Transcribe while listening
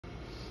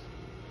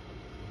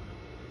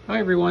Hi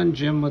everyone,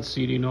 Jim with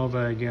CD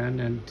Nova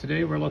again, and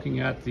today we're looking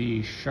at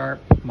the Sharp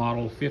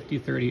Model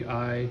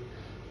 5030i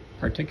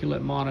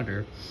particulate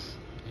monitor.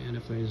 And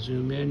if I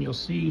zoom in, you'll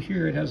see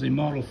here it has a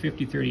Model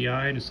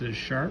 5030i and it says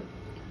Sharp.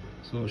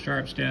 So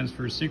Sharp stands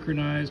for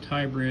Synchronized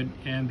Hybrid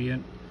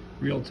Ambient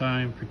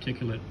Real-Time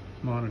Particulate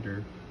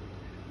Monitor.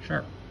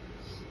 Sharp.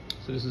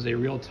 So this is a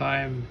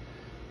real-time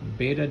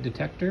beta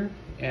detector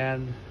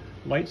and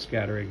light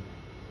scattering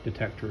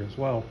detector as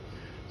well.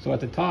 So at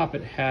the top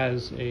it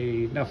has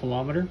a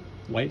nephelometer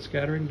light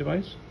scattering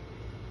device.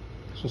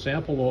 So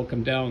sample will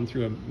come down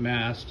through a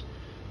mast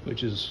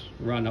which is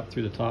run up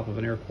through the top of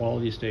an air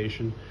quality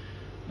station,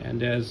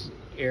 and as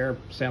air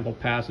sample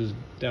passes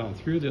down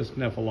through this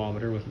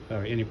nephelometer with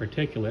any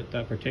particulate,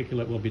 that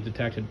particulate will be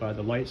detected by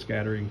the light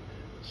scattering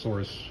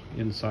source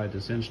inside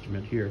this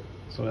instrument here.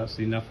 So that's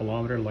the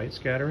nephelometer light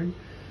scattering.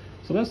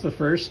 So that's the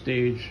first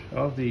stage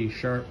of the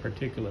Sharp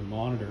particulate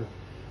monitor.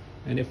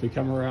 And if we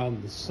come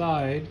around the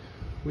side,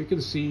 we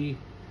can see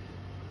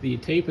the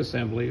tape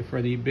assembly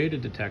for the beta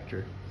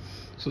detector.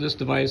 So this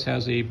device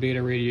has a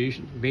beta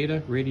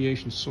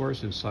radiation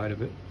source inside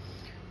of it.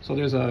 So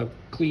there's a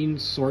clean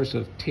source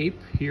of tape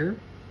here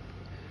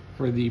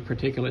for the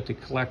particulate to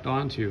collect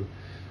onto.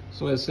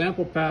 So as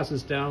sample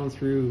passes down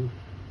through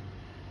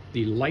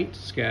the light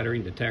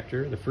scattering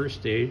detector, the first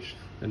stage,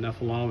 the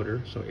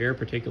nephelometer, so air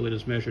particulate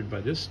is measured by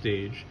this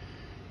stage,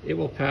 it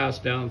will pass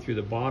down through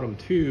the bottom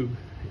tube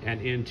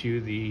and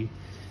into the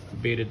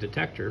beta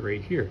detector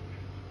right here.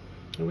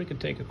 And we can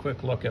take a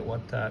quick look at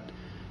what that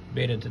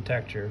beta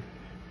detector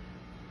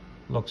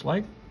looks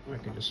like. I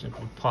can just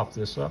simply pop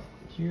this up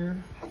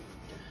here.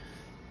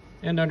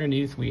 And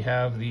underneath we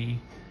have the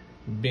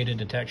beta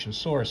detection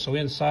source. So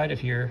inside of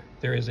here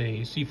there is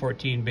a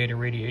C14 beta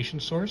radiation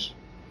source,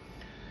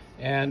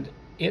 and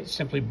it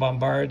simply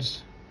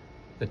bombards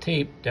the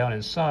tape down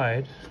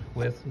inside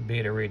with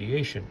beta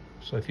radiation.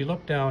 So if you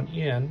look down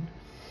in,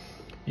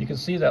 you can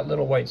see that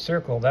little white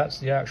circle. That's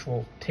the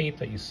actual tape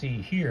that you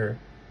see here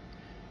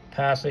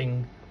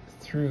passing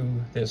through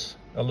this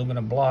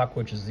aluminum block,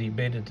 which is the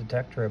beta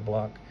detector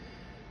block.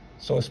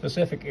 So a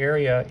specific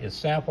area is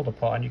sampled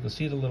upon. You can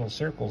see the little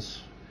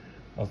circles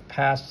of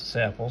past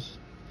samples.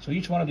 So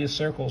each one of these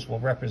circles will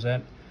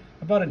represent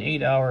about an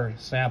 8-hour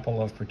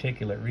sample of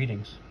particulate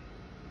readings.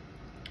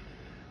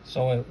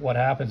 So what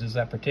happens is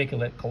that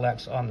particulate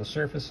collects on the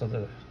surface of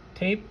the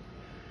tape,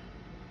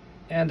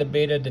 and the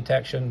beta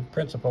detection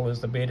principle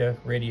is the beta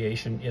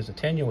radiation is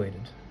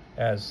attenuated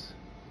as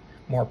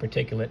more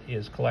particulate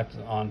is collected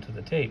onto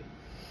the tape.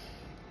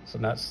 So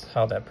that's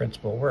how that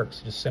principle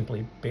works, just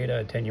simply beta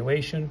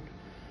attenuation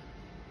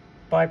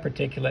by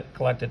particulate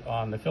collected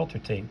on the filter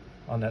tape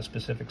on that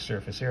specific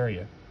surface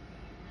area.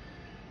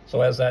 So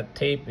as that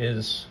tape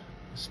is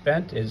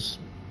spent,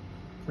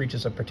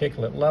 reaches a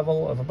particulate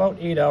level of about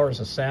 8 hours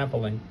of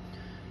sampling,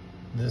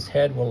 this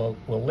head will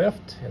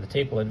lift, and the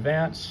tape will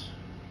advance,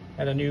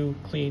 and a new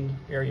clean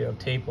area of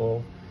tape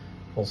will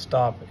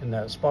stop in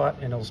that spot,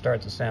 and it'll start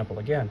to sample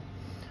again.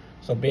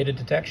 So beta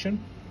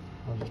detection,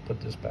 I'll just put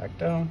this back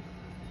down.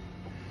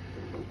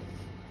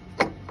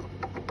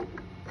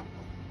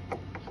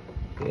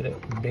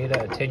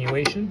 Beta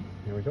attenuation,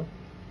 here we go,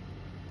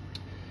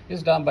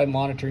 is done by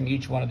monitoring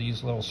each one of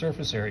these little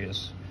surface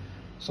areas.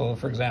 So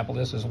for example,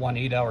 this is one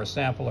 8-hour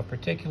sample of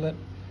particulate,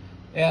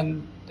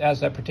 and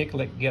as that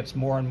particulate gets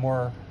more and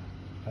more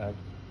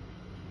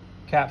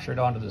captured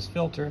onto this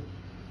filter,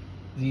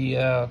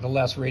 the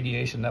less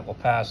radiation that will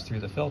pass through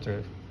the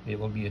filter, it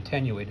will be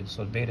attenuated,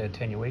 so beta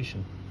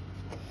attenuation.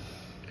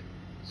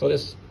 So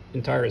this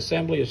entire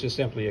assembly is just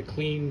simply a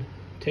clean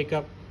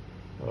take-up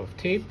of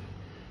tape,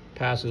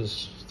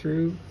 passes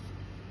through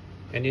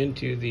and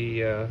into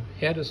the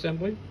head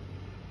assembly,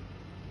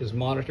 is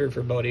monitored for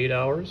about 8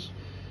 hours,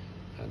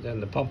 and then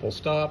the pump will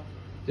stop,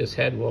 this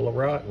head will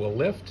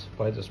lift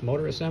by this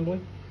motor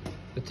assembly,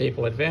 the tape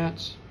will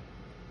advance,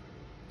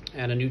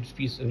 and a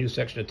new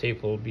section of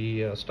tape will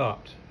be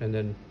stopped, and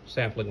then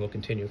sampling will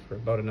continue for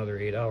about another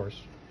 8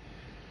 hours.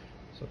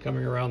 So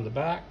coming around the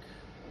back,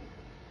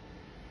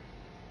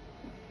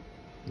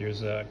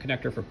 there's a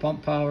connector for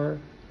pump power,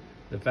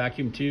 the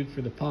vacuum tube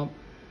for the pump,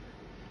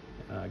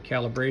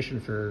 calibration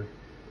for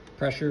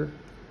pressure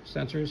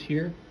sensors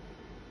here,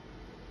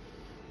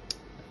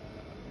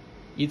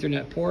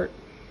 Ethernet port,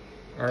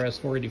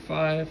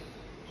 RS-485,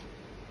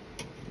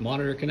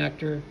 monitor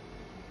connector.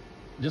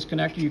 This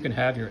connector, you can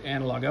have your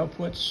analog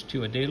outputs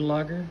to a data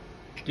logger,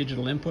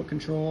 digital input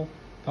control,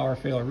 power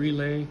fail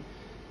relay,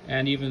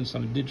 and even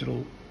some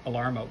digital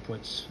alarm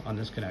outputs on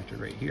this connector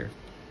right here.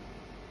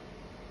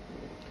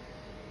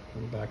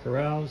 Back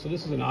around. So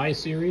this is an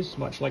I-series,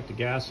 much like the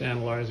gas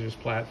analyzers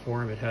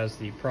platform. It has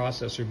the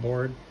processor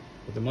board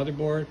with the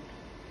motherboard,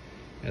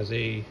 has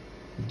a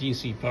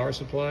DC power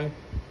supply,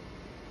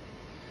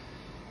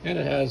 and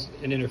it has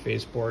an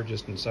interface board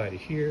just inside of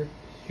here.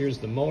 Here's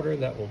the motor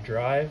that will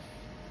drive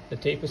the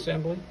tape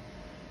assembly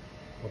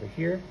over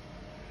here.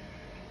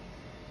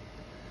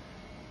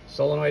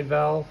 Solenoid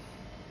valve.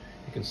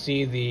 You can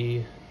see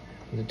the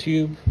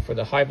tube for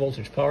the high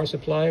voltage power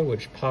supply,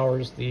 which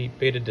powers the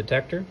beta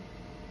detector.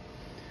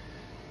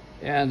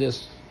 And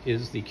this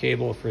is the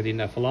cable for the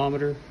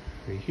nephelometer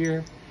right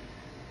here.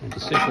 And to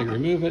simply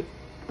remove it,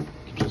 you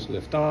can just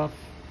lift off.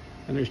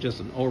 And there's just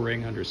an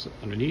O-ring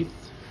underneath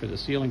for the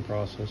sealing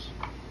process.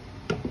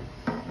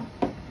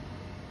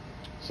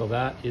 So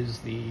that is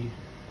the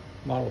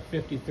model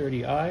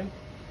 5030i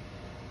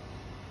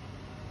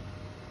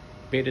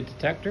beta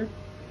detector.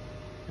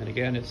 And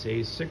again, it's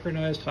a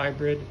synchronized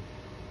hybrid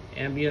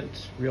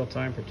ambient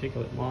real-time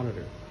particulate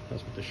monitor.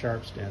 That's what the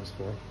SHARP stands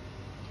for.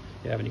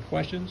 If you have any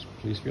questions,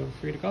 please feel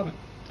free to comment.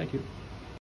 Thank you.